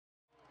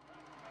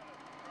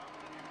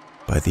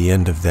By the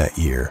end of that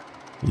year,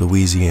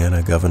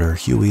 Louisiana Governor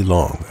Huey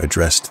Long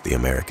addressed the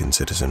American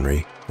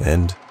citizenry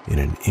and, in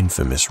an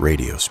infamous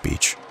radio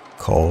speech,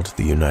 called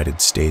the United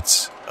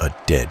States a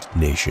dead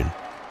nation.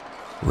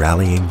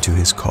 Rallying to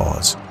his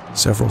cause,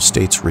 several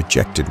states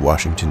rejected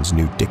Washington's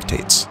new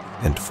dictates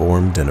and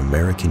formed an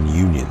American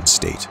Union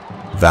state,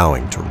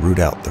 vowing to root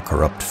out the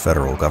corrupt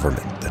federal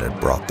government that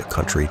had brought the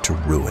country to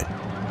ruin.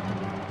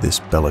 This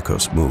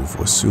bellicose move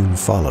was soon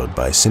followed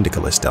by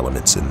syndicalist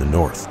elements in the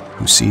North,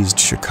 who seized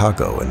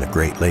Chicago and the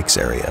Great Lakes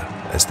area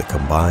as the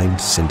Combined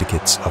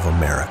Syndicates of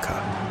America.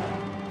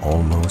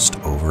 Almost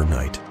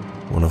overnight,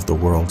 one of the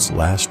world's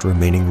last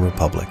remaining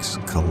republics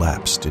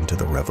collapsed into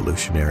the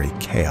revolutionary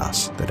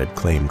chaos that had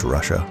claimed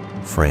Russia,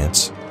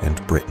 France,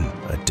 and Britain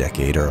a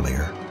decade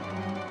earlier.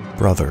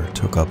 Brother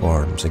took up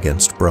arms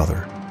against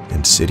brother,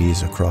 and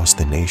cities across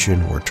the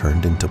nation were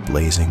turned into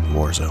blazing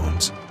war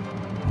zones.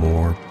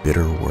 More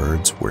bitter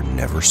words were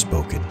never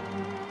spoken.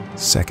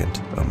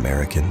 Second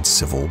American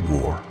Civil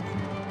War.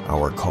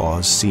 Our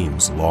cause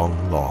seems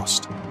long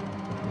lost.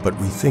 But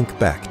we think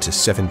back to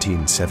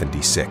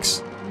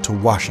 1776, to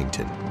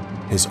Washington.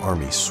 His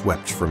army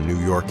swept from New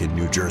York and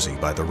New Jersey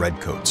by the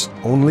Redcoats,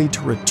 only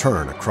to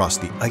return across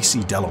the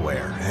icy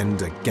Delaware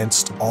and,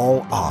 against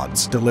all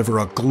odds, deliver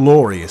a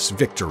glorious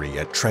victory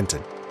at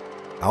Trenton.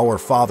 Our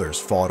fathers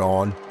fought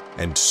on,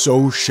 and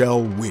so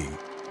shall we.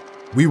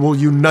 We will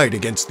unite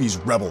against these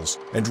rebels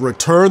and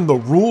return the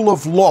rule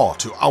of law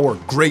to our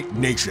great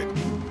nation.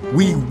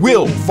 We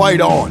will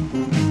fight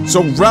on.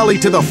 So rally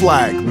to the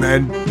flag,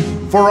 men.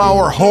 For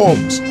our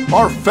homes,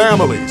 our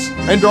families,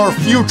 and our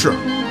future,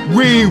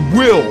 we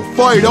will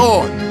fight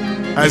on.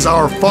 As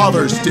our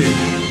fathers did,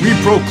 we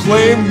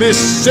proclaim this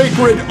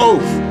sacred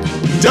oath.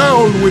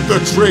 Down with the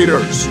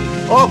traitors!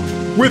 Up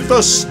with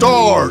the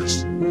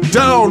stars!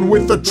 Down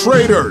with the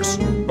traitors!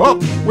 Up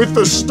with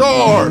the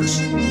stars!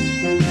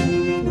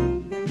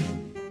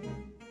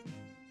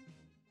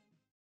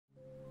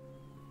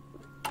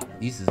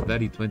 This is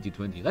very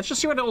 2020. Let's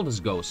just see where all this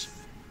goes.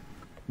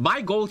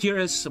 My goal here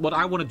is what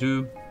I want to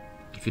do.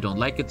 If you don't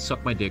like it,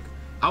 suck my dick.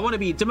 I want to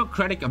be a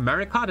democratic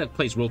America that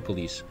plays world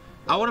police.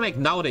 I want to make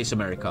nowadays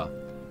America.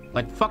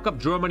 Like, fuck up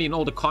Germany and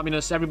all the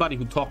communists, everybody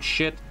who talks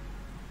shit,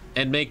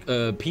 and make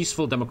a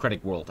peaceful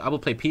democratic world. I will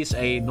play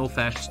PSA, no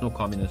fascists, no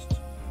communists.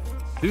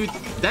 Dude,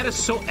 that is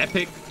so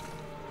epic.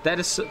 That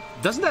is...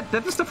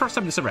 That is the first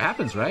time this ever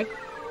happens, right?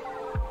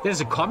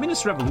 There's a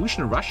communist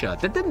revolution in Russia.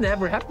 That didn't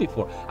ever happen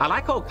before. I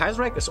like how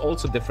Kaiserreich is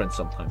also different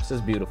sometimes.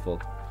 It's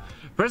beautiful.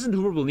 President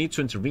Hoover will need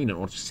to intervene in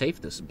order to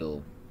save this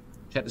bill.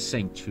 Chat is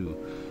saying too.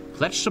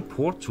 Pledge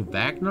support to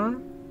Wagner.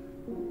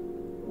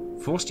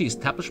 Force the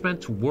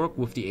establishment to work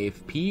with the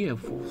AFP.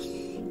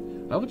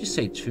 Why would you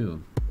say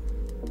too?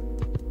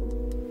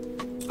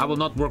 I will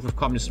not work with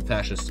communists and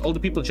fascists. All the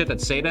people in chat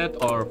that say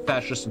that are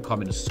fascists and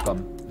communist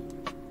scum.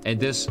 And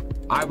this,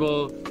 I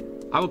will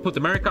put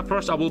America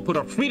first. I will put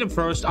our freedom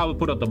first. I will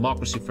put our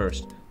democracy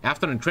first.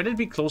 After an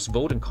incredibly close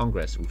vote in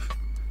Congress,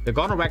 the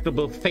Wagner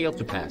bill failed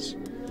to pass.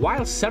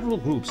 While several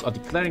groups are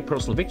declaring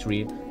personal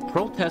victory,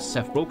 protests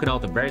have broken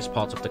out in various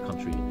parts of the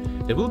country.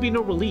 There will be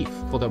no relief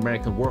for the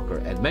American worker,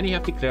 and many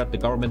have declared the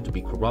government to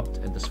be corrupt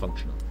and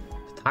dysfunctional.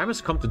 The time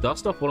has come to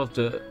dust off one of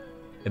the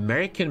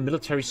American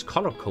military's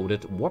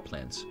color-coded war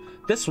plans.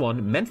 This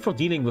one meant for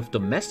dealing with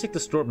domestic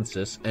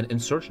disturbances and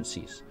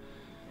insurgencies.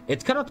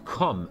 It cannot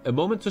come a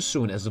moment too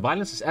soon, as the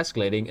violence is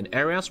escalating in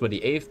areas where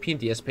the AFP and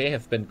the SPA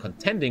have been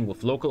contending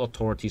with local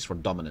authorities for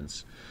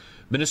dominance.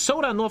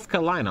 Minnesota and North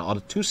Carolina are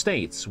the two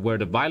states where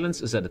the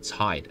violence is at its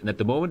height, and at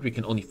the moment we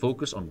can only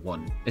focus on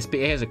one. SPA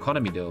has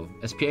economy though.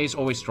 SPA is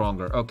always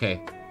stronger.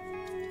 Okay,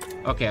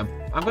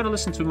 I'm gonna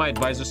listen to my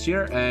advisors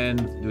here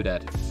and do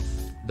that.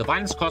 The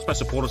violence caused by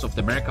supporters of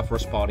the America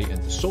First Party and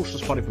the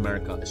Socialist Party of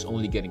America is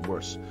only getting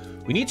worse.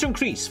 We need to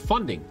increase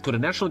funding to the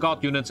National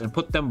Guard units and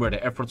put them where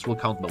their efforts will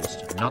count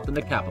most, not in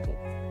the capital.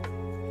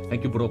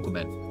 Thank you,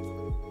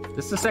 Brokuman.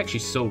 This is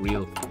actually so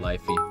real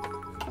lifey.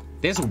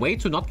 There's a way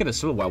to not get a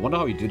civil war. I wonder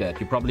how you do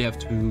that. You probably have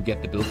to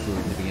get the bill through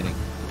in the beginning.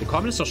 The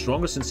communists are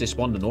stronger since they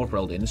spawned the North where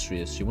all the industry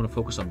is. You want to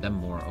focus on them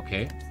more,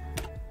 okay?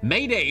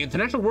 May Day,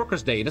 International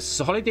Workers' Day. This is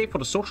a holiday for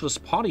the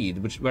Socialist Party,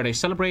 where they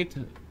celebrate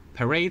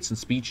parades and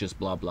speeches,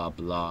 blah, blah,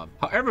 blah.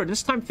 However,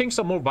 this time things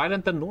are more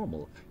violent than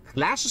normal.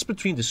 Clashes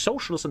between the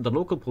Socialists and the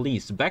local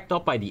police, backed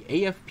up by the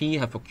AFP,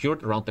 have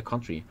occurred around the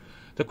country.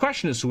 The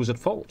question is, who is at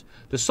fault?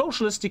 The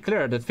Socialists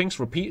declare that things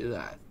repeat...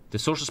 the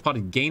Socialist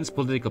Party gains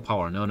political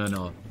power.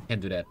 No.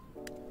 Can't do that.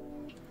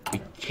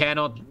 We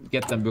cannot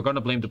get them. We're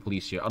gonna blame the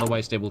police here.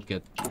 Otherwise, they will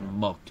get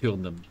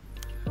martyrdom.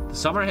 The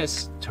summer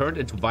has turned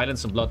into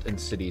violence and blood in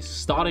cities,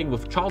 starting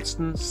with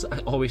Charleston,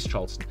 always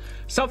Charleston,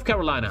 South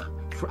Carolina.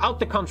 Throughout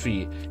the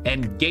country,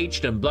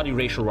 engaged in bloody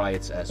racial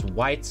riots as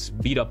whites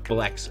beat up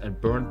blacks and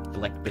burned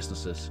black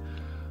businesses.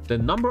 The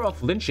number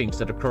of lynchings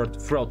that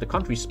occurred throughout the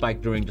country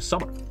spiked during the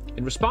summer.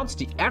 In response,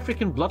 the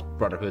African Blood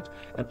Brotherhood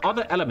and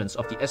other elements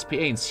of the SPA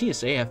and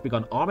CSA have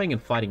begun arming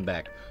and fighting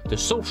back. The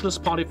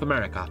Socialist Party of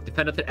America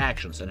defended their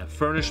actions and have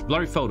furnished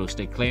blurry photos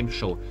they claim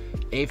show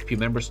AFP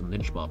members and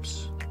lynch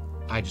mobs.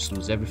 I just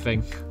lose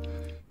everything.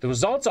 The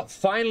results are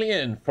finally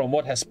in from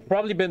what has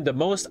probably been the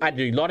most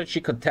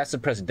ideologically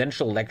contested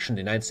presidential election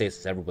the United States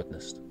has ever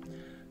witnessed.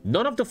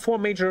 None of the four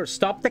major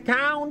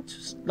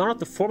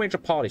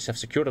parties have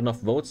secured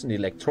enough votes in the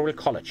Electoral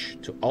College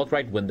to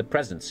outright win the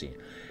presidency.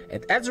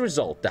 And as a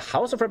result, the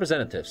House of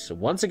Representatives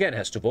once again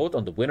has to vote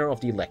on the winner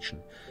of the election.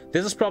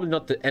 This is probably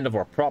not the end of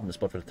our problems,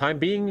 but for the time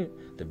being,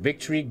 the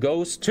victory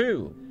goes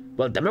to,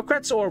 well,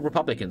 Democrats or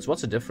Republicans?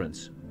 What's the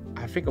difference?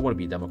 I think I want to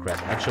be a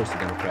Democrat. I chose the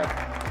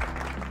Democrat.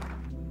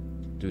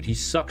 Dude, he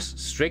sucks.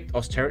 Strict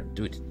austerity.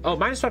 Dude. Oh,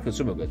 -5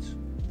 consumer goods.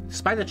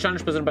 Despite the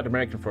challenge presented by the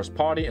American First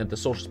Party and the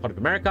Socialist Party of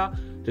America,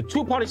 the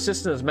two-party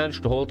system has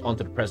managed to hold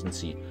onto the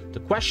presidency. The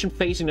question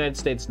facing the United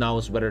States now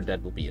is whether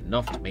that will be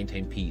enough to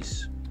maintain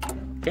peace.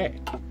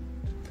 Okay.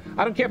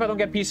 I don't care if I don't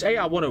get peace.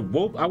 I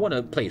want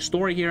to play a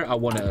story here. I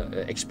want to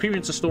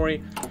experience a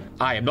story.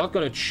 I am not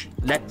going to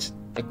let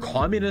a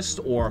communist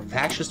or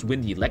fascist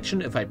win the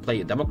election if I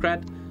play a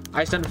Democrat.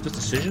 I stand with this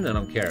decision and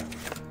I don't care.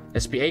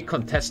 SPA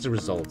contests the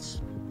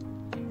results.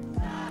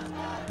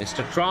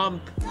 Mr.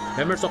 Trump,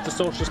 members of the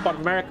Socialist Party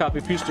of America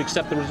refuse to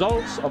accept the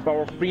results of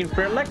our free and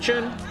fair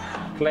election,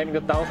 claiming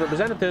that the House of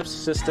Representatives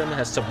system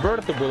has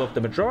subverted the will of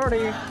the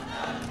majority.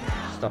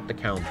 Stop the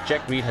count.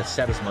 Jack Reed has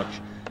said as much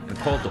and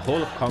called the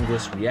whole of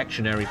Congress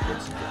reactionary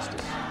towards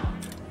injustice.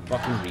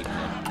 Fucking Reed,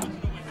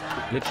 man.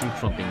 Literally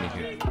trumping me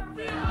here.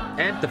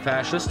 And the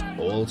fascists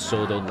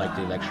also don't like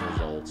the election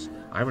results.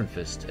 Iron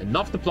Fist.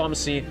 Enough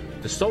diplomacy.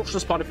 The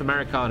Socialist Party of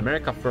America and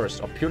America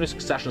First are purely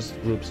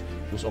successionist groups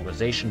whose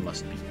organization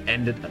must be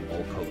ended at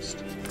all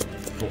costs.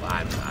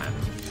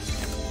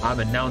 I'm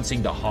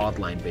announcing the hard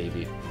line,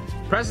 baby.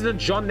 President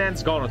John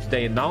Nance Garner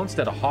today announced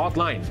that a hard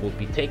line will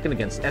be taken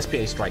against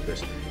SPA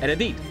strikers, and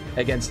indeed,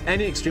 against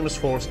any extremist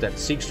force that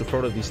seeks to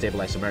further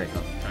destabilize America.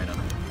 China.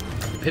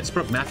 The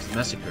Pittsburgh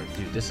Massacre.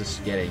 Dude, this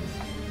is getting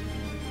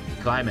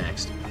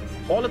climaxed.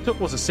 All it took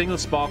was a single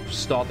spark to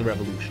start the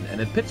revolution,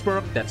 and in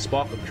Pittsburgh, that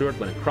spark occurred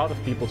when a crowd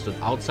of people stood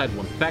outside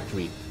one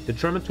factory,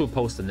 determined to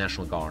oppose the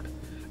National Guard.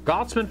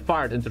 Guardsmen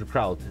fired into the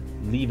crowd,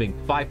 leaving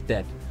 5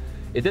 dead.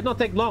 It did not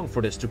take long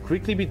for this to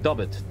quickly be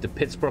dubbed the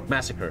Pittsburgh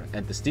Massacre,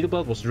 and the steel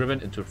belt was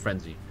driven into a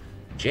frenzy.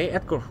 J.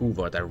 Edgar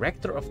Hoover,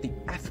 director of the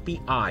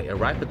FBI,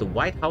 arrived at the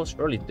White House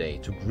early today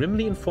to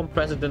grimly inform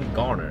President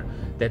Garner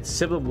that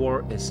civil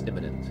war is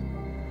imminent.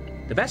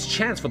 The best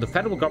chance for the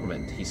federal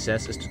government, he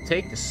says, is to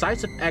take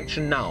decisive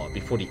action now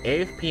before the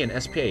AFP and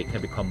SPA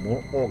can become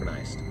more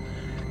organized.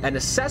 An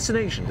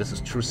assassination, this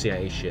is true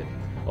CIA shit,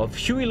 of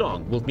Huey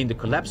Long will mean the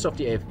collapse of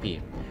the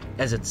AFP,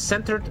 as it's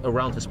centered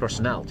around his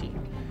personality.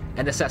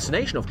 An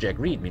assassination of Jack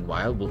Reed,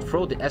 meanwhile, will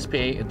throw the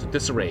SPA into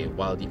disarray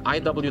while the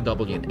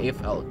IWW and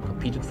AFL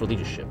competed for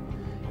leadership,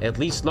 at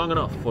least long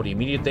enough for the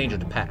immediate danger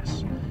to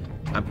pass.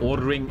 I'm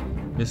ordering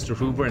Mr.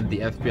 Hoover and the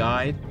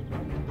FBI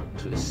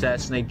to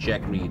assassinate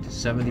Jack Reed.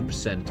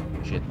 70%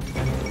 shit.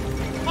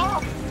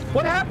 Oh!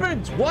 What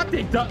happened? What?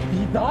 He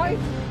died?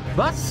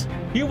 What?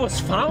 He was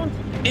found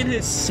in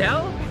his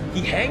cell?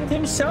 He hanged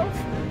himself?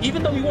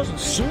 Even though he was on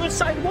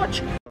suicide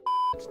watch?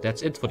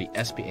 That's it for the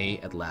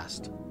SPA at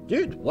last.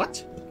 Dude,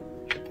 what?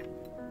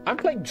 I'm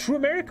playing true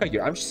America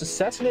here. I'm just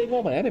assassinating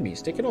all my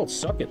enemies. They can all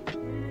suck it.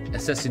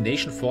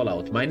 Assassination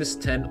Fallout.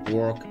 -10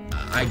 orc.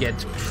 I get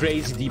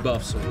crazy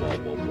debuffs.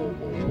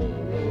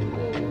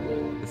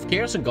 With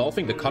chaos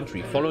engulfing the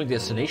country following the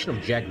assassination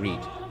of Jack Reed,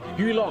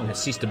 Huey Long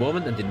has seized the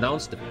moment and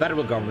denounced the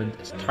federal government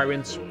as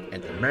tyrants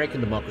and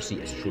American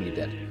democracy as truly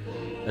dead.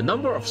 A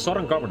number of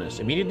southern governors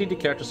immediately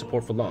declared their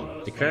support for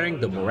Long, declaring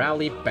the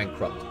morally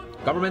bankrupt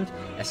government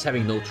as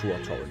having no true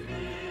authority.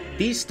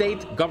 These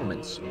state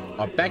governments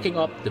are backing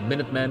up the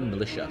Minuteman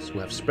militias who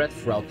have spread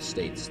throughout the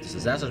states. The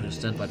disaster to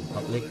stand by the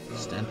Republic,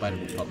 stand by the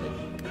Republic.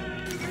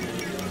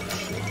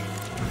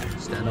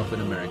 Stand up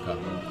in America.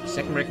 The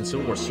Second American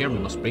Civil War serum we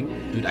must bring.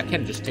 Dude, I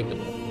can't just take them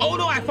all. Oh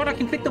no, I thought I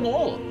can pick them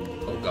all.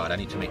 Oh god, I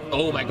need to make.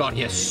 Oh my god,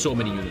 he has so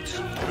many units.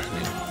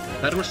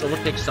 Federalists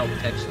overtake South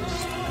Texas.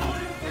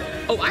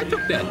 Oh, I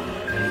took that.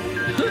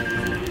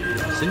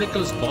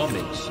 Syndicalist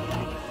bombings.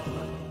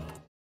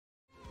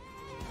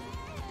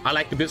 I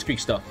like the Blitzkrieg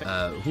stuff.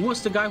 Who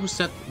was the guy who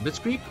said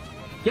Blitzkrieg?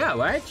 Yeah,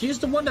 right? He's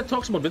the one that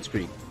talks about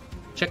Blitzkrieg.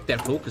 Check their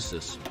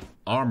focuses.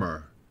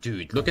 Armor.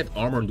 Dude, look at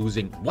armor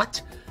losing.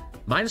 What?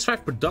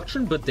 -5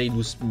 production, but they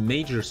lose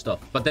major stuff.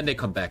 But then they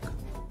come back.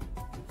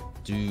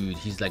 Dude,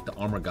 he's like the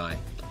armor guy.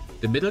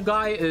 The middle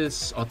guy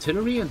is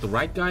artillery, and the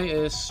right guy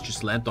is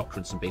just land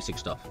doctrines and basic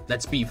stuff.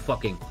 Let's be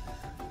fucking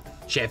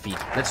chefy.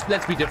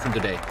 Let's be different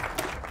today.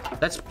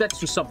 Let's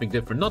do something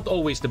different. Not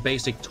always the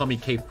basic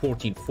TommyKay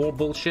 14.4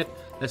 bullshit.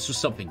 Let's do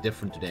something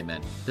different today,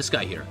 man. This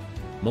guy here.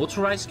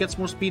 Motorized gets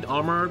more speed,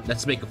 armor.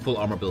 Let's make a full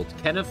armor build.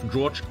 Kenneth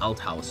George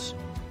Althouse.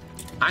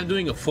 I'm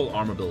doing a full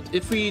armor build.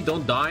 If we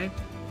don't die,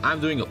 I'm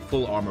doing a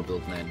full armor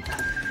build, man.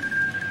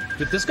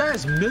 Dude, this guy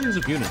has millions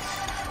of units.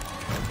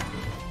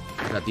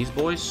 Got these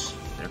boys.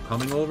 They're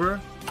coming over.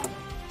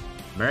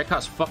 America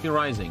is fucking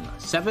rising.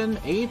 7,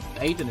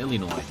 8 in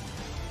Illinois.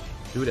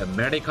 Dude,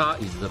 America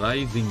is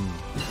rising.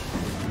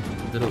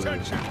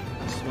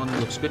 This one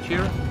looks good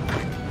here.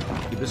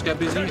 Keep this guy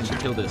busy and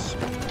kill this.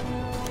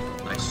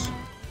 Nice.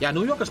 Yeah,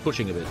 New York is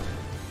pushing a bit.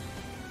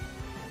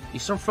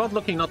 Eastern Front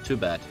looking not too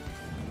bad.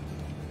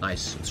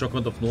 Nice.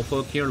 Encirclement of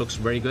Norfolk here looks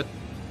very good.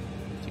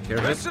 Take care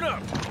of it. Listen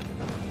up.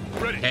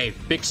 Ready. Hey,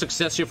 big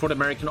success here for the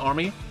American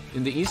army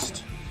in the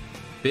east.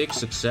 Big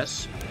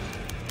success.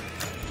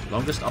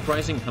 Longest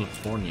uprising in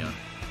California.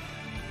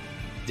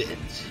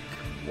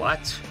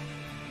 What?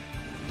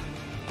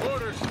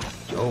 Orders.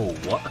 Yo,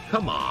 what?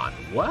 Come on.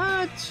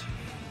 What?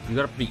 You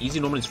got it pretty easy.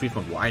 Normally it's free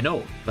from war. I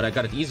know, but I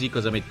got it easy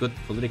because I made good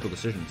political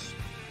decisions.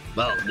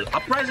 Well, the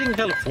uprising in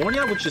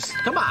California, which is...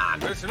 Come on.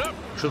 Listen up.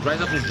 Should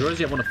rise up New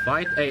Jersey. I want to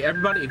fight. Hey,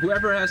 everybody,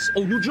 whoever has...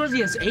 Oh, New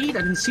Jersey has 8. I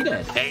didn't see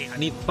that. Hey, I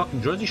need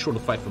fucking Jersey Shore to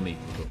fight for me.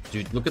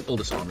 Dude, look at all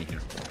this army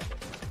here.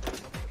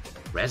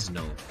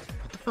 Fresno.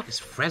 What the fuck is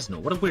Fresno?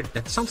 What a weird...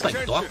 That sounds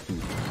like dog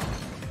food.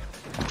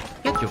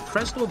 Get your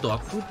Fresno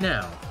dog food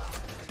now.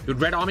 Dude,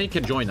 Red Army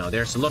can join now.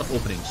 There's a lot of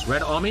openings.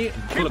 Red Army,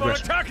 full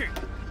aggression. Attacking.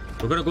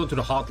 We're gonna go to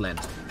the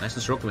Heartland. Nice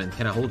encirclement.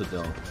 Can I hold it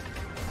though?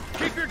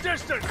 Keep your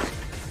distance.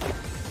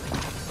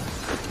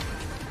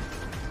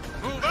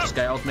 This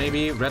guy out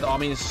maybe. Red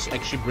Army is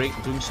actually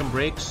doing some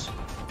breaks.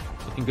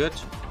 Looking good.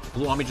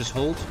 Blue Army just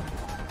hold.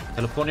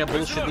 California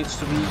bullshit needs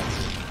to be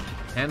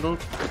handled.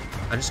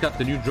 I just got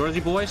the New Jersey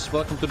boys.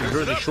 Welcome to the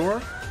Jersey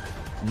Shore.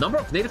 A number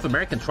of Native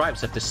American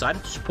tribes have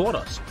decided to support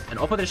us and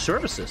offer their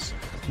services.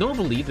 No one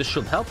believes this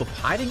should help with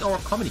hiding our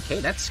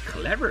communique. That's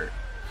clever.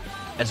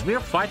 As we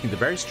are fighting the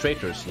various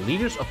traitors, the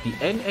leaders of the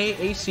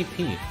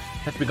NAACP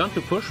have begun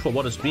to push for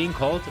what is being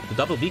called the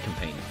Double V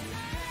campaign.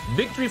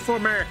 Victory for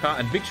America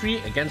and victory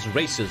against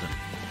racism.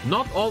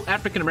 Not all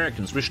African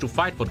Americans wish to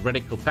fight for the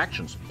radical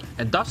factions,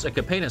 and thus a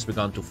campaign has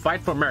begun to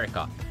fight for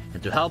America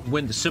and to help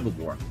win the Civil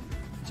War.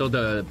 So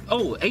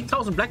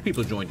 8,000 black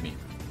people joined me.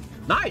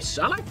 Nice,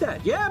 I like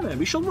that. Yeah, man,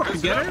 we should work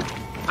together.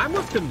 I'm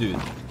with them, dude.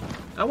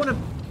 I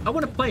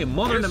wanna play a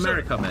modern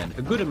America, man.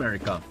 A good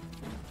America.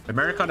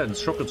 America that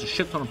encircles a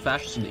shit ton of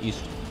fascists in the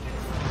east.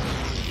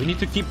 We need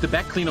to keep the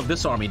back clean of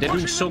this army. They're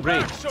doing so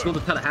great. Let's go to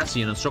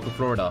Tallahassee and encircle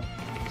Florida.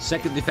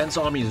 Second Defense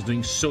Army is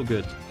doing so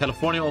good.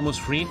 California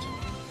almost freed.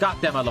 God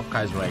damn, I love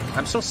Kaiserreich.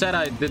 I'm so sad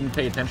I didn't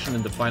pay attention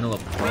in the final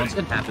of the France.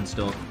 It happened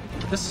still.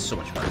 This is so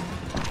much fun.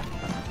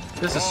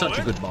 This is such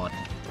a good mod.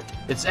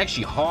 It's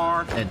actually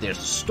hard, and there's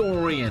a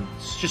story, and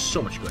it's just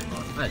so much going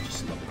on. I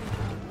just love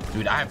it.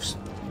 Dude,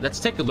 let's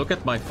take a look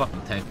at my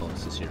fucking tank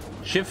bonuses here.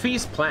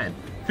 Shifty's plan.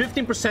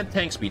 15%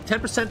 tank speed,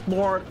 10%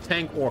 more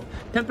tank orc,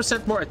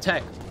 10% more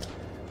attack,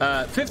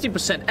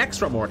 15%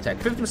 extra more attack,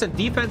 50%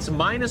 defense,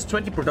 minus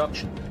 20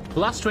 production,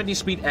 plus 20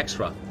 speed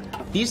extra.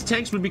 These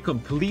tanks will be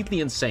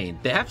completely insane.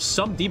 They have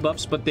some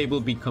debuffs, but they will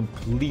be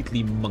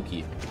completely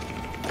monkey.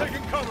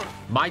 Taking cover.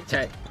 My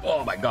tank.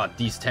 Oh my god,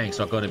 these tanks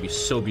are gonna be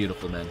so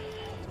beautiful, man.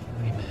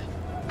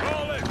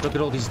 Look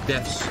at all these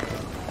deaths.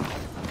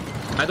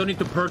 I don't need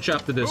to purge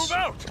after this,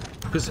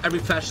 because every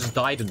fascist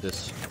died in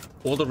this.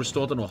 All the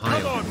restored in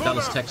Ohio,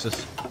 Dallas,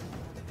 Texas.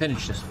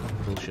 Finish this fucking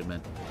bullshit,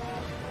 man.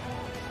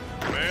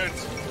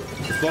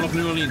 The fall of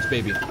New Orleans,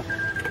 baby.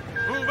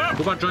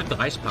 Cuba joined the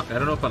Ice Pack. I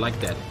don't know if I like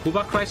that.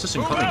 Cuba crisis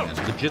incoming,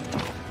 man. Legit.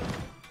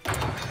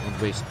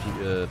 Don't waste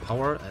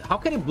power. How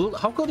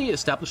can he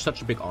establish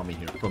such a big army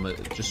here from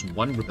just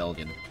one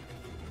rebellion?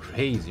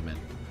 Crazy, man.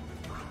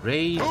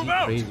 Crazy.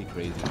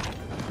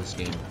 This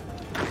game.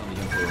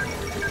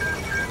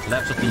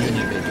 Collapse of the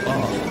Union, baby.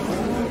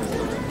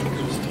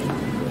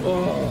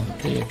 Oh,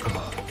 dear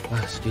God.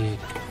 Bastard.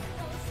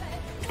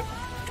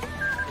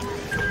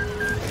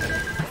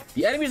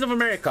 The enemies of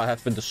America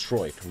have been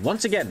destroyed.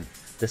 Once again,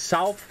 the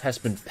South has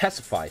been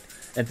pacified,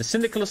 and the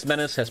syndicalist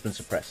menace has been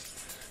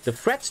suppressed. The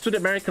threats to the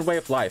American way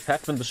of life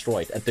have been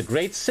destroyed, and the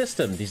great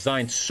system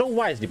designed so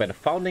wisely by the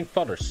founding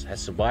fathers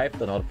has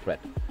survived another threat.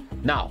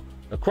 Now,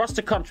 across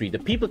the country, the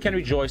people can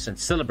rejoice and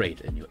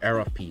celebrate a new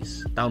era of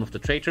peace. Down with the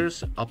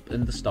traitors, up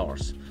in the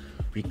stars.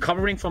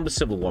 Recovering from the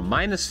Civil War,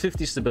 minus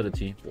 50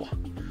 stability. Whoa.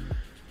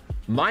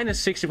 Minus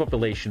 60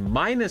 population,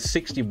 minus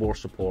 60 war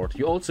support.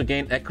 You also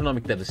gain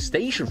economic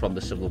devastation from the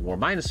Civil War,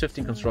 minus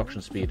 15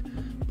 construction speed,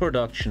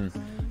 production.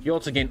 You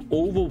also gain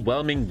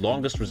overwhelming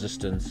longest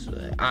resistance.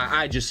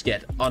 I just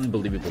get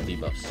unbelievable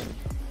debuffs.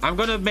 I'm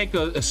gonna make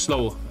a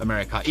slow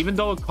America, even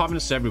though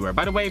communists everywhere.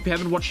 By the way, if you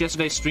haven't watched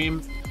yesterday's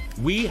stream,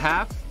 we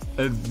have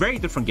a very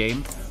different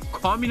game.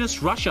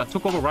 Communist Russia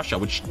took over Russia,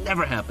 which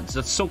never happens.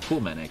 That's so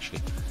cool, man,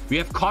 actually. We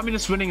have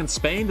communists winning in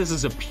Spain. This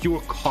is a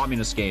pure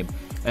communist game.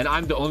 And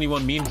I'm the only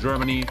one, me and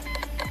Germany.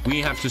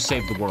 We have to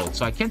save the world,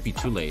 so I can't be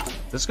too late.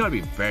 This is going to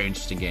be a very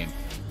interesting game.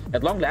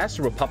 At long last,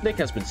 the Republic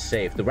has been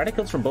saved. The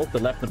radicals from both the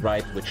left and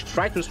right, which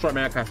tried to destroy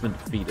America, have been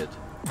defeated.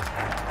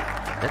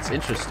 That's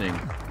interesting.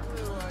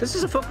 This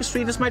is a focus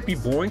tree. This might be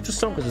boring to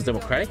some because it's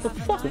democratic, but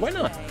fuck it, why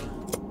not?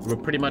 We're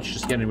pretty much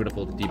just getting rid of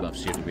all the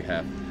debuffs here that we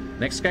have.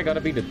 Next guy gotta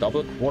be the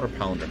double quarter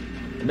pounder.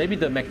 And maybe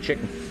the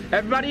McChicken.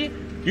 Everybody,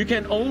 you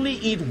can only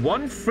eat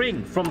one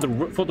thing for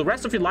the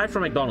rest of your life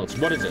from McDonald's.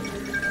 What is it?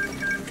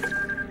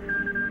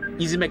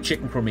 Easy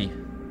McChicken for me.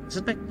 Is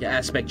it Yeah,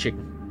 it's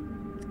McChicken.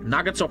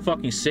 Nuggets are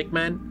fucking sick,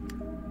 man.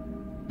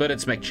 But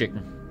it's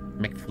McChicken.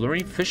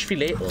 McFlurry, fish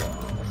fillet.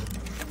 Oh.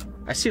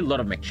 I see a lot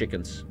of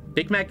McChickens.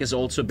 Big Mac is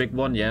also a big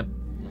one, yeah.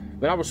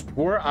 when I was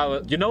poor,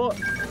 you know,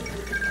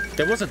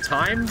 there was a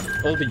time,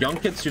 all the young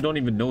kids, you don't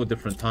even know a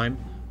different time.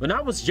 When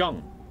I was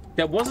young,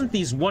 there wasn't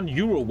these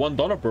 €1,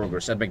 $1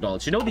 burgers at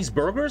McDonald's. You know these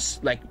burgers,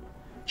 like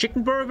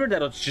chicken burger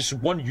that are just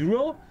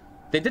 €1?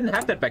 They didn't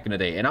have that back in the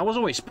day. And I was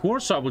always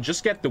poor, so I would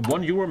just get the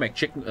 €1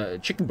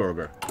 McChicken chicken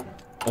burger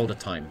all the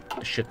time.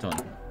 A shit ton.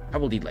 I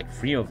will eat like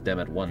 3 of them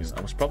at once.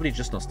 I was probably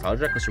just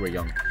nostalgia because you were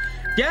young.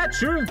 Yeah,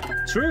 true.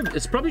 True.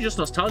 It's probably just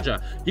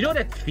nostalgia. You know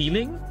that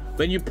feeling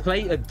when you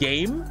play a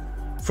game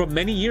from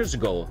many years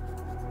ago,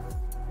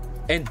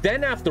 and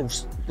then after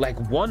like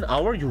 1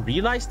 hour, you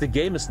realize the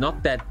game is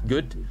not that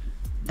good,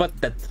 but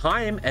the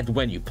time at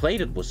when you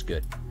played it was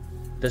good.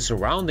 The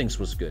surroundings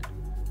was good.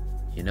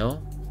 You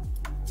know?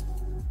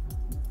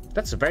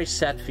 That's a very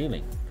sad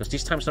feeling, because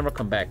these times never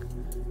come back.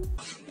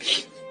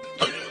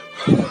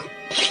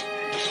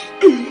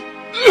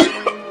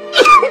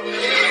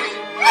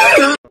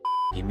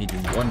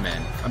 Medium 1,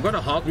 man. I'm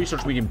gonna hard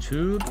research medium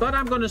 2, but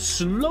I'm gonna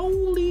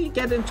slowly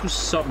get into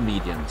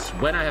sub-mediums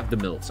when I have the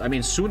mills. I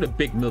mean, soon a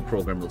big mill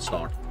program will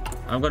start.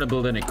 I'm gonna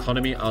build an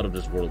economy out of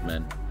this world,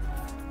 man.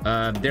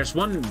 There's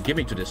one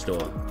gimmick to this,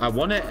 though. I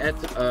want to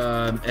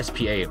add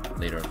SPA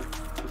later.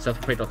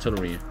 Self-propelled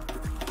artillery.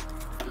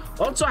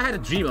 Also, I had a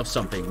dream of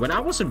something. When I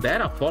was in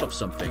bed, I thought of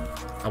something.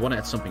 I want to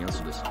add something else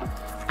to this.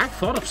 I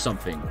thought of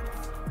something.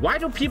 Why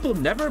do people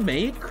never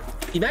make...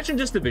 Imagine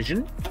this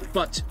division,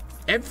 but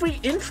every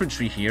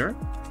infantry here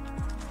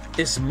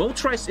is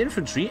motorized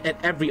infantry, and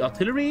every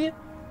artillery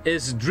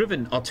is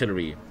driven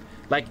artillery.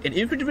 Like an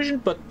infantry division,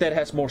 but that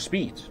has more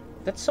speed.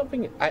 That's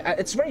something...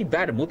 it's very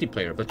bad in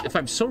multiplayer, but if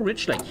I'm so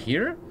rich like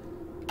here,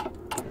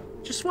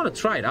 just want to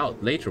try it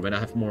out later when I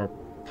have more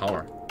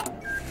power.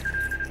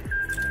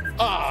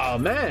 Oh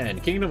man,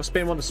 Kingdom of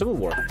Spain won the Civil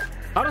War.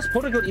 How does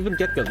Portugal even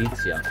get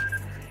Galicia?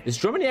 Is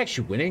Germany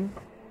actually winning?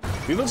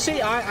 We will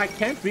see. I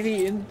can't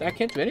really... I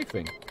can't do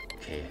anything.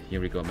 Okay,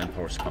 here we go.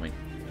 Manpower's coming.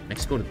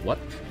 Mexico did what?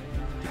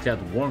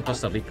 Declared war on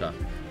Costa Rica.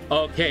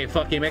 Okay,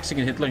 fucking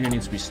Mexican Hitler, you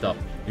need to be stopped.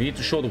 You need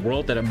to show the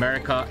world that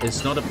America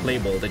is not a play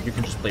ball that you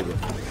can just play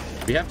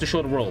with. We have to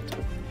show the world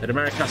that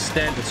America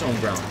stands its own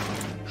ground.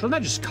 Shouldn't I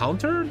just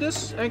counter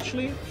this,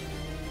 actually?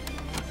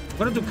 I'm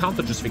gonna do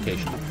counter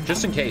justification,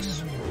 just in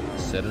case.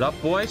 Set it up,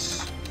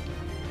 boys.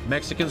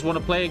 Mexicans want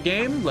to play a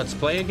game? Let's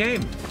play a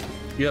game.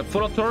 You have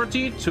full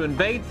authority to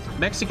invade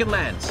Mexican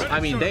lands. I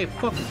mean, they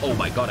fucking... Oh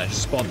my god, I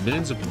just spawned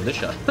millions of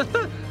militia.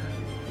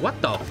 What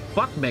the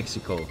fuck,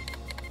 Mexico?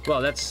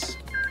 Well, let's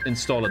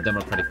install a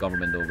democratic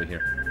government over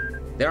here.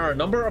 There are a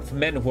number of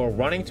men who are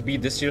running to be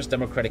this year's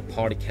Democratic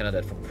Party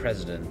candidate for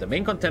president. The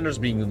main contenders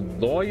being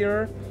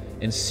lawyer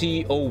and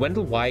CEO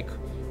Wendell Wyke,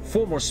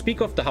 former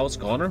Speaker of the House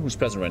Garner, who's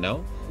president right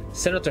now,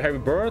 Senator Harry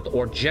Byrd,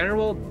 or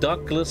General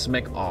Douglas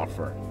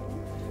MacArthur.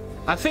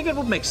 I think it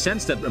would make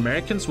sense that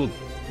Americans would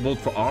vote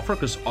for Arthur,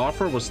 because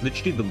Arthur was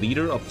literally the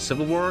leader of the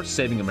Civil War,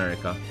 saving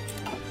America.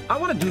 I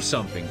want to do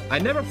something I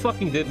never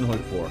fucking did in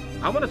HOI4.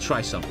 I want to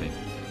try something.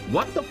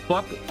 What the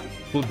fuck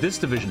will this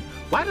division...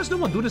 Why does no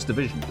one do this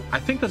division? I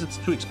think because it's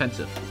too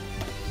expensive.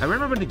 I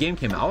remember when the game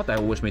came out, I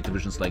always made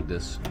divisions like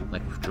this.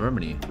 Like with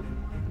Germany.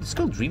 This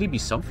could really be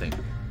something.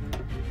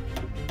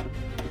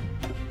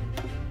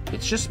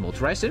 It's just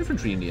motorized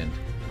infantry in the end.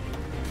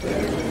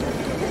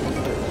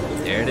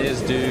 There it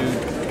is, dude.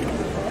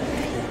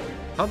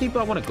 How deep do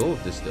I want to go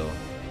with this, though?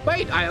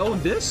 Wait, I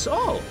own this?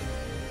 Oh.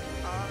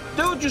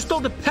 Dude, you stole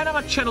the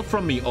Panama Channel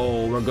from me.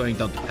 Oh, we're going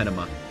down to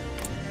Panama.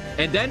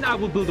 And then I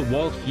will build a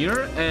wall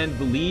here and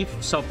leave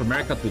South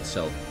America to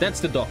itself.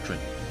 That's the doctrine.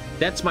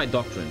 That's my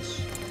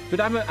doctrines. But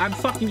I'm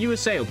fucking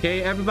USA,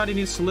 okay? Everybody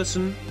needs to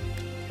listen.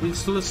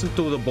 Needs to listen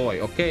to the boy,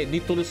 okay?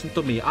 Need to listen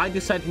to me. I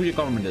decide who your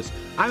government is.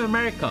 I'm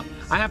America.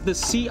 I have the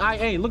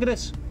CIA. Look at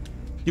this.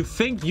 You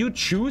think you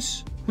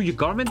choose who your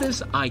government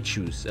is? I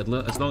choose. As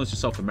long as you're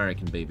South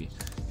American, baby.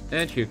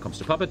 And here comes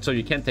the puppet. So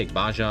you can take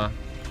Baja.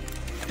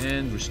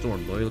 And restore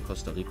loyal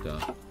Costa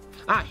Rica.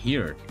 Ah,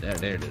 here.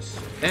 There it is.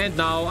 And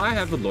now I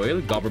have a loyal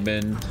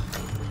government.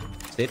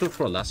 State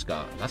for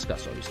Alaska.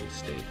 Alaska's obviously the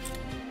state.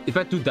 If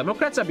I do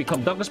Democrats, I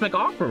become Douglas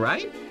MacArthur,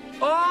 right?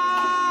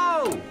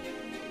 Oh!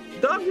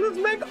 Douglas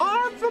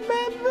MacArthur,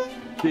 man!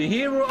 The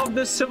hero of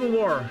the Civil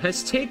War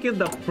has taken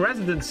the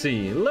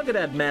presidency. Look at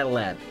that mad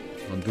lad.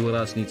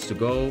 Honduras needs to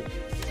go.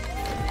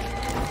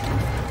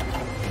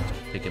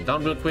 Take him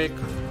down real quick.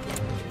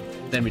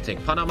 Then we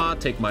take Panama,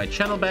 take my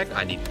channel back.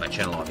 I need my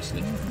channel,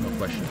 obviously. No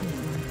question.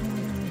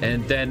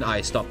 And then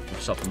I stop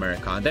South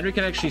America. And then we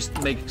can actually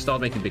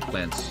start making big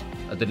plans.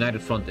 The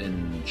United Front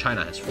in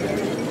China has formed.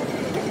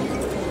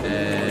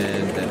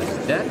 And that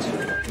is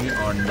that. We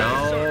are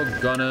now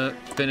gonna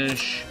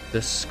finish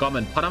the scum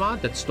in Panama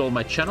that stole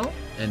my channel.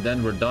 And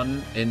then we're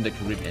done in the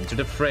Caribbean. Enter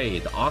the fray.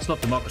 The arsenal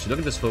of democracy. Look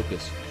at this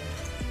focus.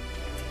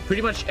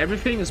 Pretty much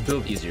everything is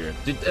built easier.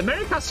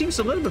 America seems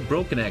a little bit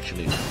broken,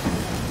 actually.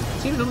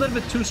 Seems a little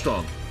bit too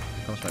strong.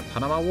 Here comes my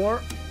Panama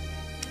War.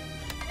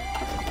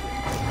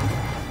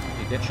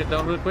 Take that shit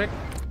down real quick.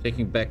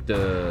 Taking back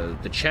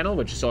the channel,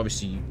 which is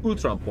obviously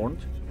ultra important.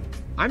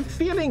 I'm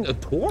feeling a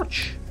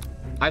torch.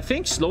 I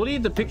think slowly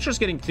the picture's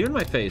getting clear in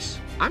my face.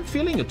 I'm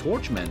feeling a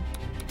torch, man.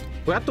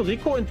 Puerto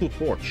Rico into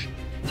Torch.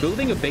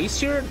 Building a base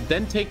here,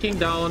 then taking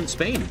down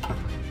Spain.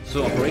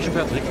 So Operation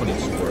Puerto Rico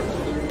needs to work.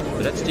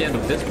 So that's the end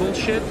of this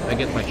bullshit. I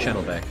get my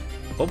channel back.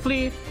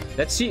 Hopefully,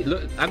 let's see.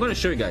 Look, I'm going to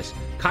show you guys.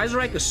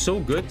 Kaiserreich is so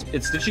good,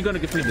 it's literally going to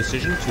give me a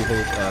decision to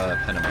hold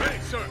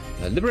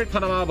Panama. Liberate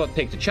Panama, but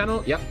take the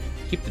channel. Yep.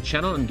 Keep the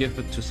channel and give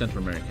it to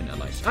Central American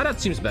allies. Ah,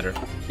 that seems better.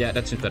 Yeah,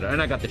 that seems better.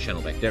 And I got the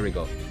channel back. There we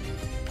go.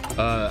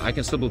 I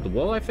can still build the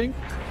wall, I think.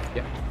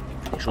 Yeah.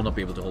 I shall not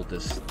be able to hold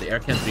this. The air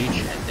can't reach,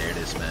 and there it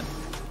is, man.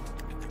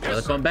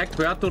 Welcome back,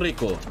 Puerto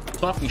Rico.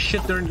 Talking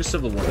shit during the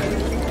Civil War.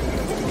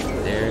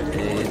 There it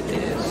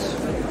is.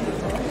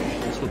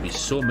 This will be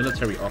so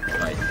military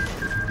occupied.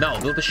 Now,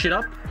 build the shit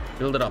up.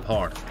 Build it up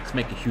hard. Let's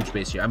make a huge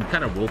base here. I'm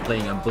kind of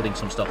role-playing. I'm building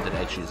some stuff that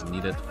actually is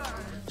needed.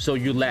 So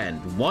you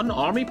land. One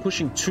army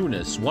pushing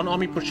Tunis. One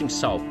army pushing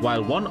south.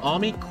 While one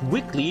army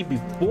quickly,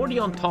 before the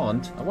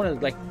Entente... I want to,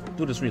 like,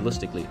 do this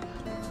realistically.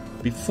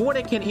 Before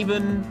they can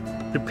even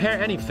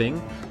prepare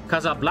anything,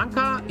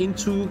 Casablanca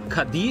into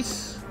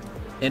Cadiz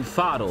and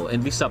Faro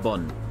and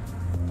Lissabon.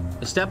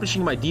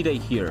 Establishing my D-Day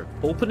here.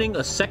 Opening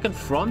a second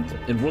front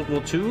in World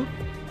War II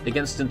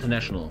against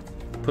International.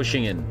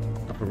 Pushing in.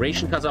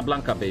 Operation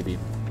Casablanca, baby.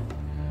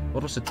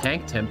 What was the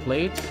tank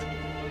template?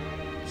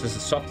 This is a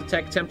soft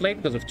attack template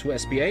because of 2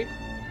 SPA.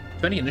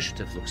 20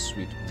 initiative looks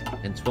sweet.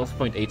 And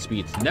 12.8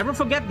 speed. Never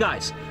forget,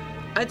 guys.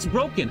 It's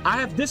broken. I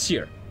have this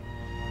here.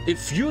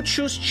 If you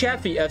choose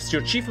Chaffee as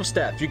your chief of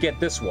staff, you get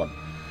this one.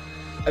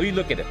 I mean,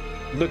 look at it.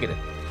 Look at it.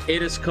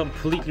 It is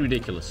completely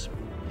ridiculous.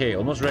 Okay,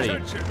 almost ready.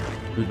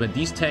 Dude, when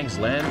these tanks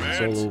land,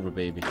 it's all over,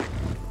 baby.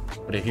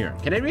 But they're here.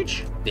 Can they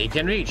reach? They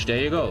can reach. There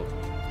you go.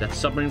 That's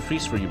submarine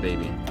freeze for you,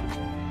 baby.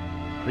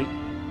 3,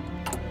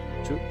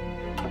 2,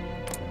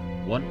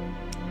 1.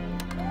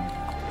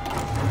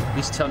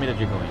 Please tell me that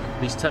you're going.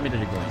 Please tell me that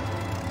you're going.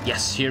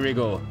 Yes, here we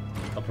go.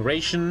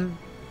 Operation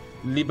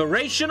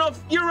Liberation of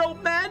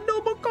Europe, man.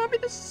 No more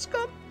communist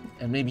scum.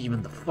 And maybe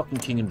even the fucking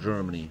king in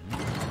Germany.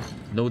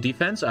 No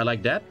defense. I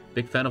like that.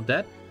 Big fan of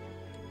that.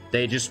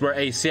 They just were...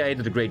 CIA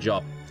did a great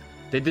job.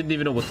 They didn't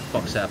even know what the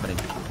fuck's happening.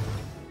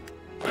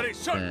 Ready,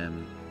 sir.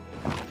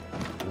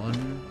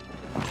 1,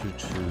 2,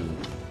 2.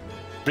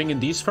 Bring in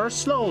these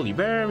first slowly.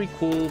 Very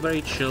cool.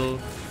 Very chill.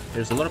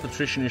 There's a lot of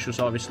attrition issues,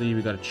 obviously.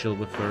 We gotta chill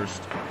with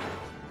first.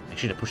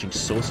 Actually, they're pushing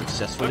so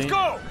successfully. Let's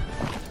go.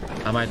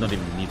 I might not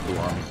even need blue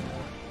army.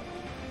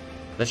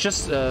 Let's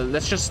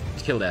just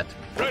kill that.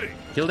 Ready.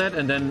 Kill that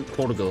and then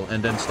Portugal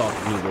and then start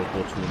World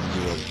War II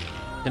in Europe.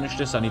 Finish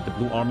this. I need the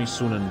blue army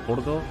soon in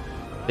Portugal.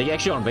 They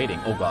actually are invading.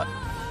 Oh god.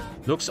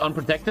 Looks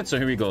unprotected, so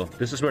here we go.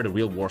 This is where the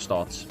real war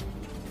starts.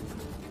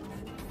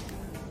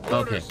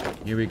 Okay,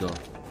 here we go.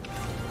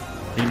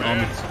 Green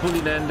army is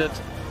fully landed.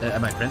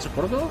 Am I friends with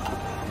Portugal?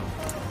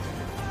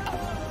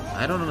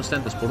 I don't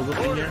understand this Portugal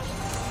thing here.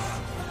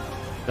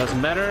 Doesn't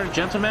matter,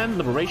 gentlemen.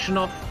 Liberation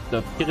of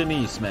the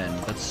Pyrenees, man.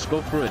 Let's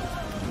go through it.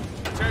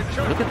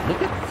 Look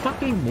at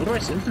fucking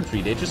motorized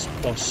infantry. They just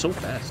are so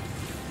fast.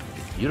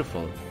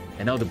 Beautiful.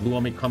 And now the blue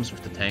army comes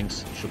with the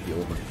tanks. It should be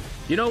over.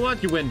 You know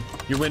what? You win.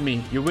 You win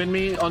me. You win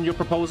me on your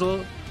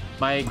proposal.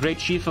 My great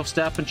chief of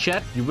staff and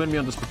chat. You win me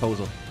on this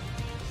proposal.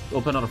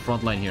 Open on the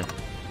front line here.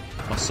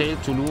 Marseille,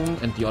 Toulon,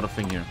 and the other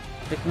thing here.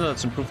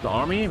 Let's improve the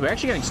army. We're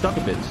actually getting stuck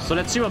a bit. So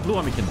let's see what blue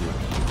army can do.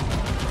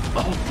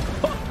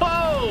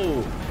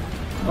 Oh!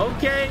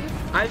 Okay.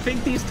 I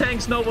think these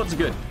tanks know what's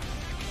good.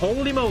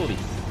 Holy moly.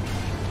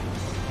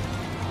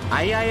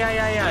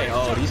 Aye.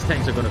 Oh, these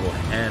tanks are gonna go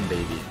ham,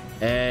 baby.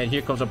 And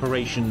here comes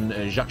Operation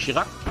Jacques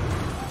Chirac.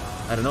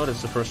 I don't know,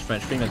 that's the first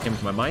French thing that came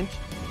to my mind.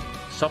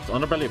 Soft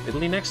underbelly of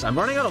Italy next. I'm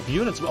running out of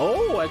units.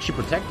 Oh, actually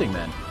protecting,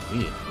 man.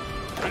 Weird.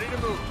 Ready to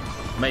move.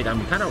 Mate,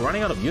 I'm kind of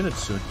running out of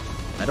units soon.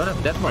 I don't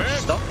have that much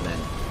stuff, man.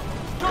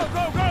 Go.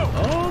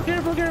 Oh,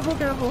 careful.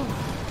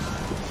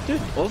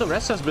 Dude, all the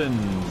rest has been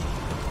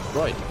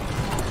destroyed.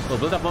 Oh,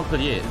 build up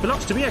Montpellier. It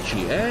belongs to me,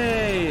 actually.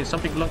 Hey,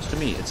 something belongs to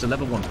me. It's a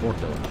level 1 fort,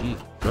 though. Gee.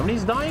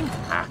 Germany's dying?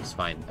 Ah, it's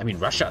fine. I mean,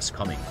 Russia's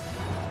coming.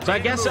 So I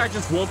guess I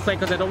just roleplay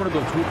because I don't want to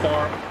go too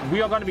far.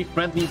 We are going to be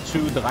friendly to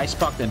the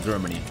Reichspakt and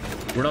Germany.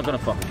 We're not going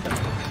to fuck with them.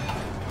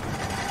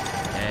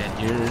 And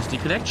here's the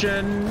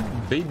connection,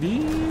 baby.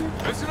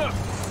 Listen up.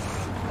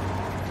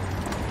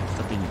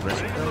 Stop being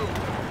aggressive, though.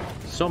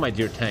 So, my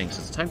dear tanks,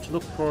 it's time to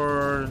look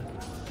for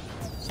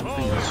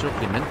something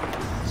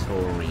supplementary.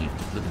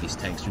 Look at these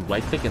tanks. You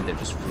right-click and they're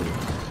just free.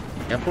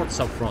 Airport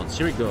South France.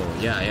 Here we go.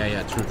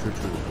 Yeah. True.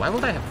 Why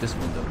would I have this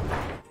one, though?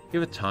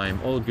 Give it time.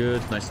 All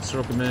good. Nice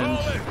encirclement.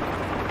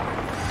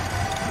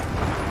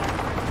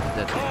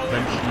 That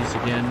Frenchies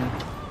again.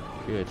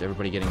 Good.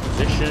 Everybody getting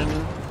position.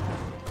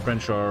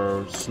 French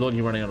are slowly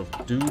running out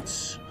of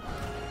dudes.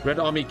 Red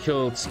Army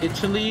killed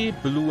Italy.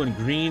 Blue and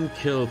green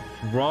killed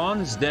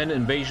France. Then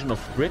invasion of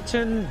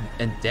Britain.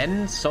 And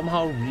then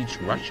somehow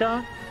reached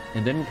Russia.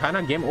 And then kind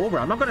of game over.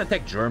 I'm not going to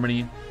attack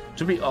Germany.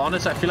 To be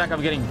honest, I feel like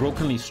I'm getting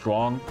brokenly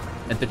strong.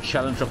 And the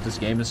challenge of this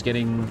game is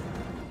getting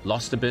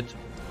lost a bit.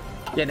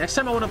 Yeah, next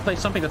time I want to play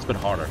something that's a bit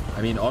harder.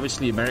 I mean,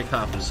 obviously, America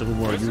after the Civil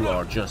War, you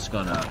are just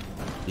gonna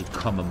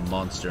become a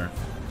monster.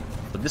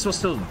 But this was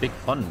still big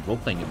fun,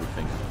 role-playing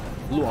everything.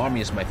 Blue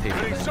Army is my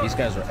favorite, man. These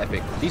guys are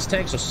epic. These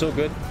tanks are so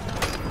good.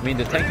 I mean,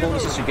 the tank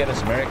bonuses you get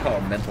as America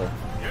are mental.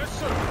 Yes,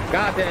 sir.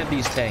 God damn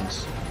these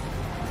tanks.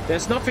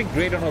 There's nothing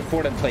greater on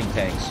HOI4 than playing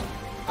tanks.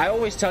 I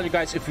always tell you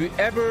guys, if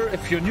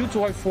you're new to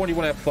HOI4 and you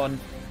want to have fun,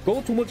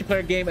 go to a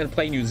multiplayer game and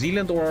play New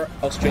Zealand or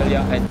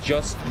Australia and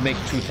just make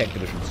 2 tank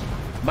divisions.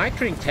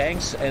 Microing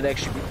tanks and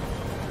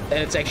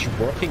it's actually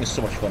working is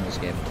so much fun in this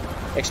game.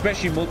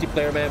 Especially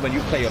multiplayer, man, when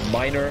you play a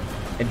miner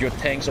and your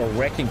tanks are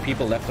wrecking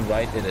people left and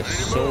right, it is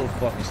so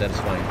fucking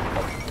satisfying.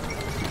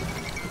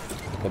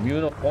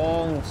 Commune of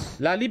France,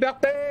 la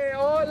liberté,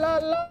 oh la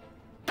la.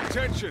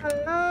 Attention.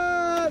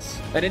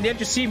 And in the end,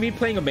 you see me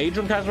playing a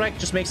major in Kaiserreich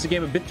just makes the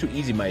game a bit too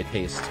easy, my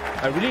taste.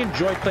 I really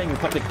enjoyed playing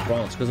Republic of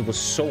France because it was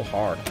so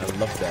hard. I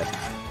love that.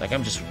 Like,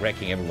 I'm just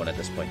wrecking everyone at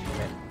this point.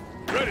 Man.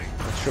 Ready.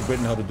 Let's show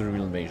Britain how to do a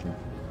real invasion.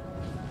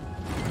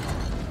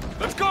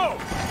 Let's go.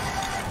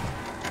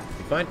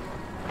 You fine?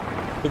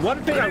 The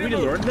one thing I really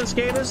learned in this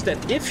game is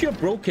that if you're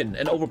broken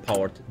and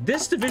overpowered,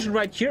 this division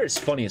right here is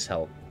funny as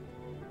hell.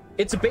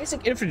 It's a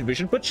basic infantry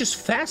division, but just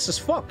fast as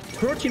fuck.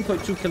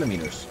 13.2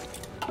 kilometers.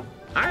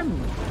 I'm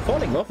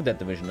falling in love with that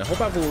division. I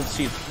hope I will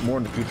see it more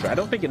in the future. I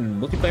don't think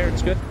in multiplayer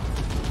it's good.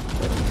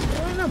 But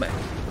I don't know, man.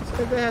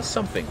 It has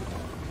something.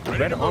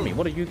 Red Army,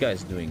 what are you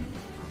guys doing?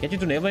 Can't you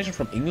do naval invasion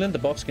from England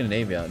above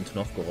Scandinavia into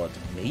Novgorod?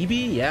 Maybe,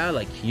 yeah,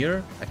 like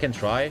here. I can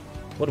try.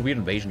 What a weird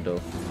invasion,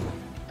 though.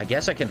 I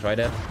guess I can try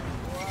that.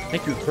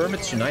 Thank you,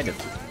 Hermits United.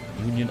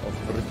 Union of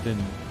Britain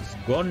is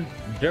gone.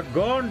 They're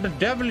gone. The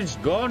devil is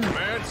gone.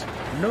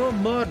 No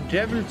more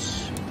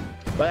devils.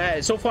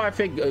 But so far, I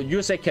think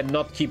USA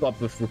cannot keep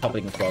up with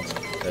Republic and France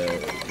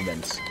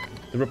events.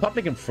 The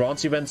Republic and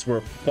France events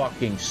were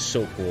fucking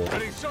so cool.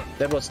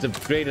 That was the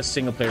greatest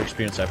single-player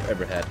experience I've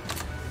ever had.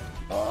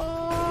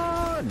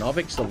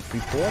 Novix level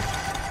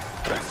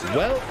 3-4.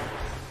 Well,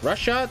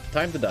 Russia,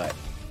 time to die.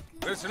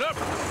 Listen up.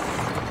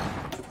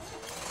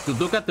 Dude,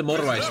 look at the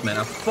motorized, man.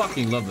 I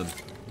fucking love them.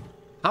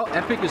 How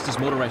epic is this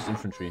motorized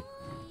infantry?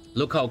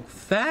 Look how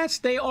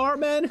fast they are,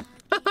 man.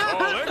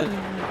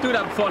 Dude,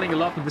 I'm falling in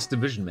love with this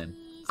division, man.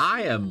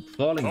 I am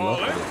falling in love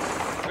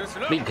with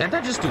it. I mean, can't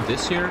I just do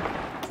this here?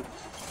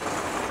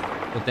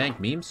 The dank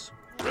memes?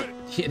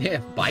 Yeah, they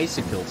have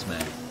bicycles,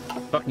 man.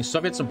 Fucking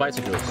Soviets and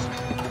bicycles.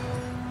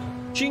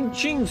 Ching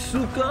ching,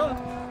 suka!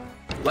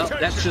 Well,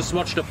 let's just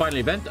watch the final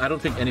event. I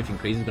don't think anything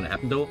crazy is gonna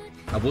happen, though.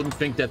 I wouldn't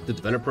think that the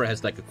developer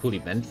has, like, a cool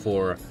event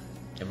for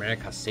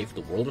America Save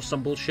the World or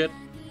some bullshit.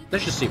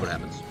 Let's just see what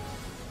happens.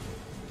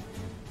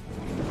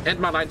 And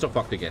my lines are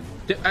fucked again.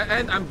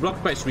 And I'm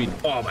blocked by Sweden.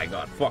 Oh my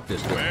god, fuck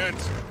this dude.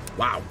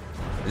 Wow.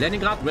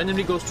 Leningrad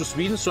randomly goes to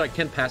Sweden, so I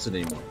can't pass it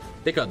anymore.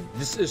 Dickard,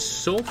 this is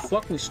so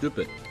fucking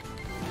stupid.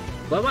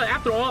 Well,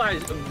 after all, I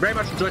very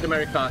much enjoyed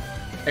America.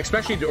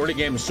 Especially the early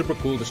game was super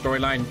cool, the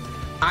storyline.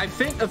 I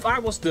think if I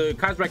was the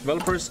Kaiserreich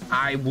developers,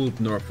 I would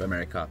nerf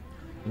America.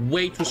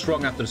 Way too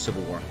strong after the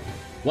Civil War.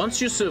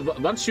 Once you've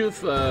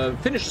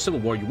finished the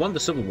Civil War, you won the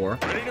Civil War.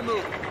 Ready to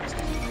move.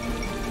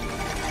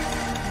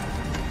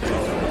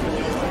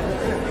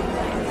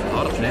 A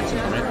lot of financing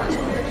in America.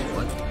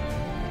 What?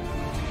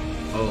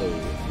 Oh,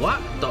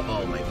 what the?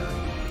 Oh my god.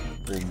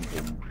 Boom,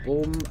 boom,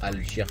 boom.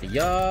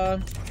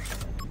 Algeria.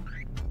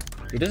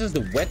 Dude, this is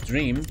the wet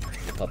dream,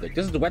 Republic.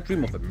 This is the wet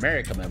dream of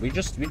America, man. We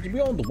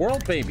own the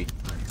world, baby.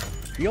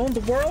 We own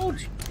the world.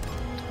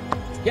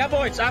 Yeah,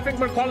 boys. I think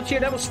we're calling it here.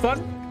 That was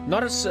fun.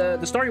 Not as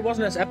the story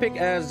wasn't as epic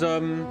as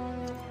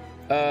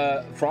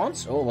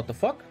France. Oh, what the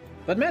fuck?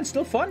 But man,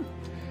 still fun.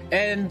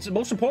 And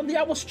most importantly,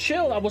 I was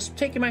chill. I was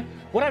taking my...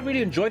 What I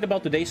really enjoyed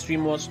about today's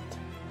stream was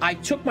I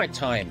took my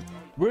time.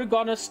 We're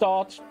gonna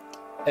start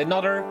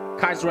another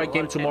Kaiserreich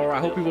game tomorrow. I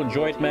hope you will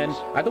enjoy it, man.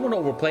 I don't want to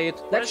overplay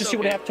it. Let's just see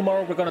what we have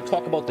tomorrow. We're gonna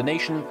talk about the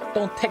nation.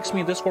 Don't text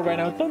me in Discord right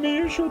now. Tommy,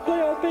 you should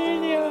play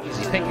Albania.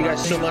 Thank you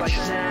guys so much.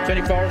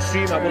 24-hour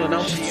stream. I will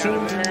announce it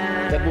soon.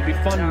 That will be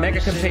fun. Mega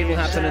campaign will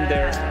happen in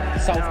there.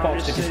 South Park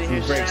Stickers.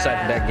 I'm very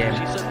excited for that game.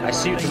 I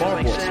see you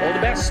tomorrow, boys. All the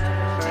best.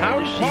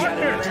 How's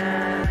partner?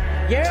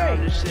 Yay! Yay!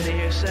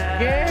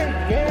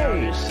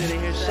 Yay!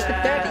 Look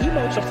at that.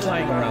 Emotes are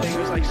flying around.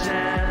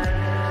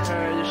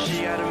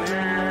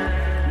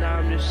 Now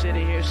I'm just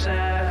sitting here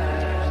sad.